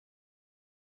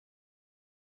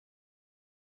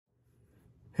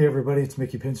Hey everybody, it's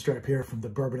Mickey Pinstripe here from the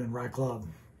Bourbon and Rye Club.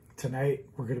 Tonight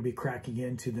we're going to be cracking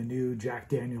into the new Jack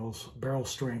Daniel's barrel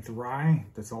strength rye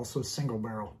that's also single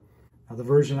barrel. Now the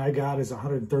version I got is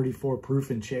 134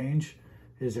 proof and change.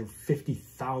 It is a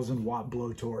 50,000 watt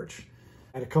blowtorch.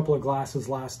 I had a couple of glasses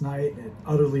last night and it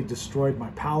utterly destroyed my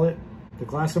palate. The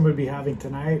glass I'm going to be having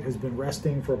tonight has been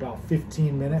resting for about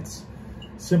 15 minutes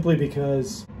simply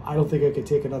because I don't think I could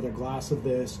take another glass of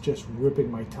this just ripping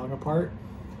my tongue apart.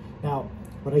 Now,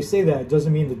 when I say that, it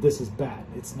doesn't mean that this is bad.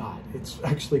 It's not. It's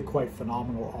actually quite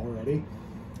phenomenal already.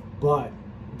 But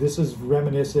this is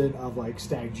reminiscent of like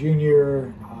Stag Jr.,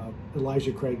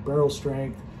 Elijah Craig Barrel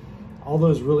Strength, all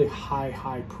those really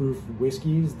high proof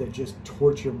whiskeys that just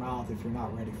torch your mouth if you're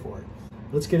not ready for it.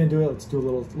 Let's get into it. Let's do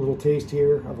a little taste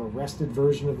here of a rested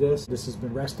version of this. This has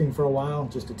been resting for a while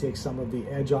just to take some of the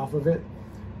edge off of it.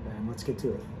 And let's get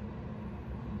to it.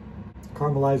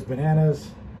 Caramelized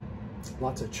bananas,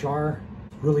 lots of char.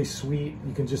 Really sweet.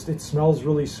 You can just, it smells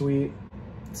really sweet.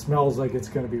 It smells like it's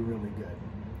going to be really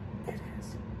good. It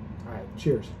is. All right,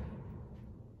 cheers.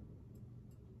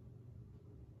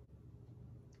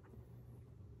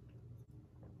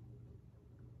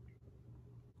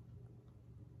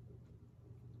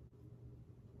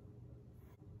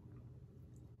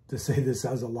 To say this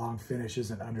has a long finish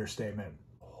is an understatement.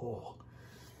 Oh,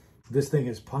 this thing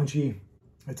is punchy.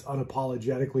 It's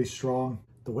unapologetically strong.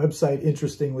 The website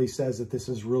interestingly says that this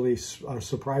is really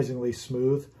surprisingly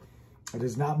smooth. It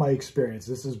is not my experience.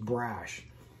 This is brash.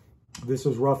 This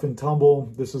is rough and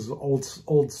tumble. This is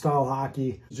old style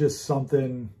hockey. Just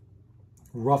something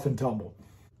rough and tumble.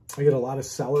 I get a lot of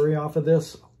celery off of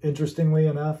this, interestingly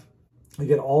enough. I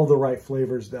get all the right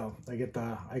flavors though. I get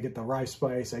the rye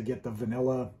spice, I get the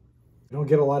vanilla. I don't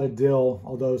get a lot of dill,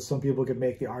 although some people could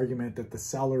make the argument that the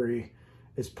celery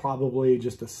is probably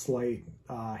just a slight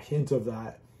hint of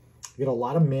that. You get a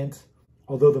lot of mint,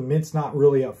 although the mint's not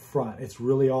really up front. It's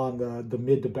really on the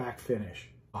mid to back finish.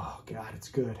 Oh God, it's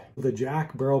good. The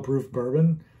Jack Barrel Proof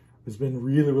Bourbon has been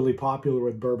really popular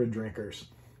with bourbon drinkers.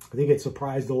 I think it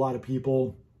surprised a lot of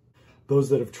people. Those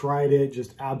that have tried it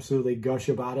just absolutely gush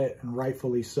about it, and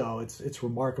rightfully so. It's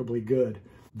remarkably good.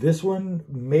 This one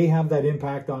may have that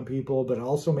impact on people, but it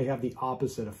also may have the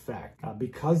opposite effect.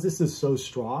 Because this is so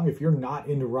strong, if you're not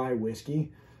into rye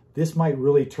whiskey, this might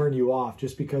really turn you off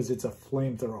just because it's a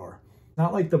flamethrower.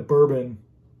 Not like the bourbon,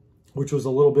 which was a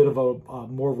little bit of a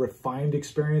more refined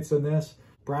experience than this.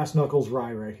 Brass knuckles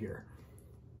rye right here.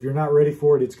 If you're not ready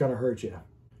for it, it's gonna hurt you.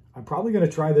 I'm probably gonna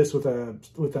try this with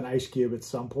an ice cube at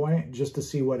some point just to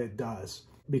see what it does.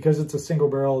 Because it's a single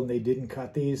barrel and they didn't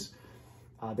cut these,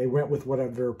 they went with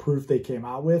whatever proof they came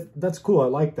out with. That's cool, I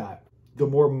like that. The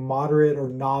more moderate or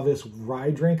novice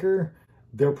rye drinker,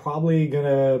 they're probably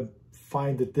gonna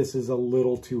find that this is a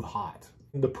little too hot.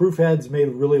 The proof heads may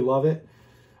really love it.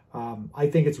 I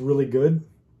think it's really good.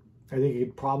 I think it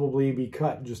could probably be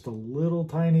cut just a little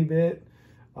tiny bit.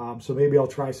 So maybe I'll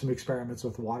try some experiments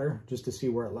with water just to see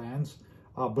where it lands.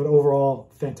 But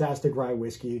overall, fantastic rye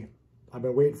whiskey. I've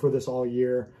been waiting for this all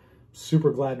year.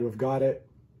 Super glad to have got it.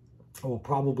 I will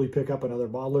probably pick up another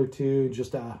bottle or two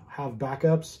just to have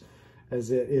backups,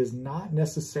 as it is not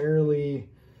necessarily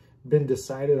been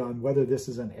decided on whether this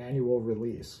is an annual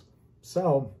release.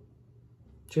 So,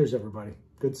 cheers everybody.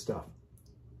 Good stuff.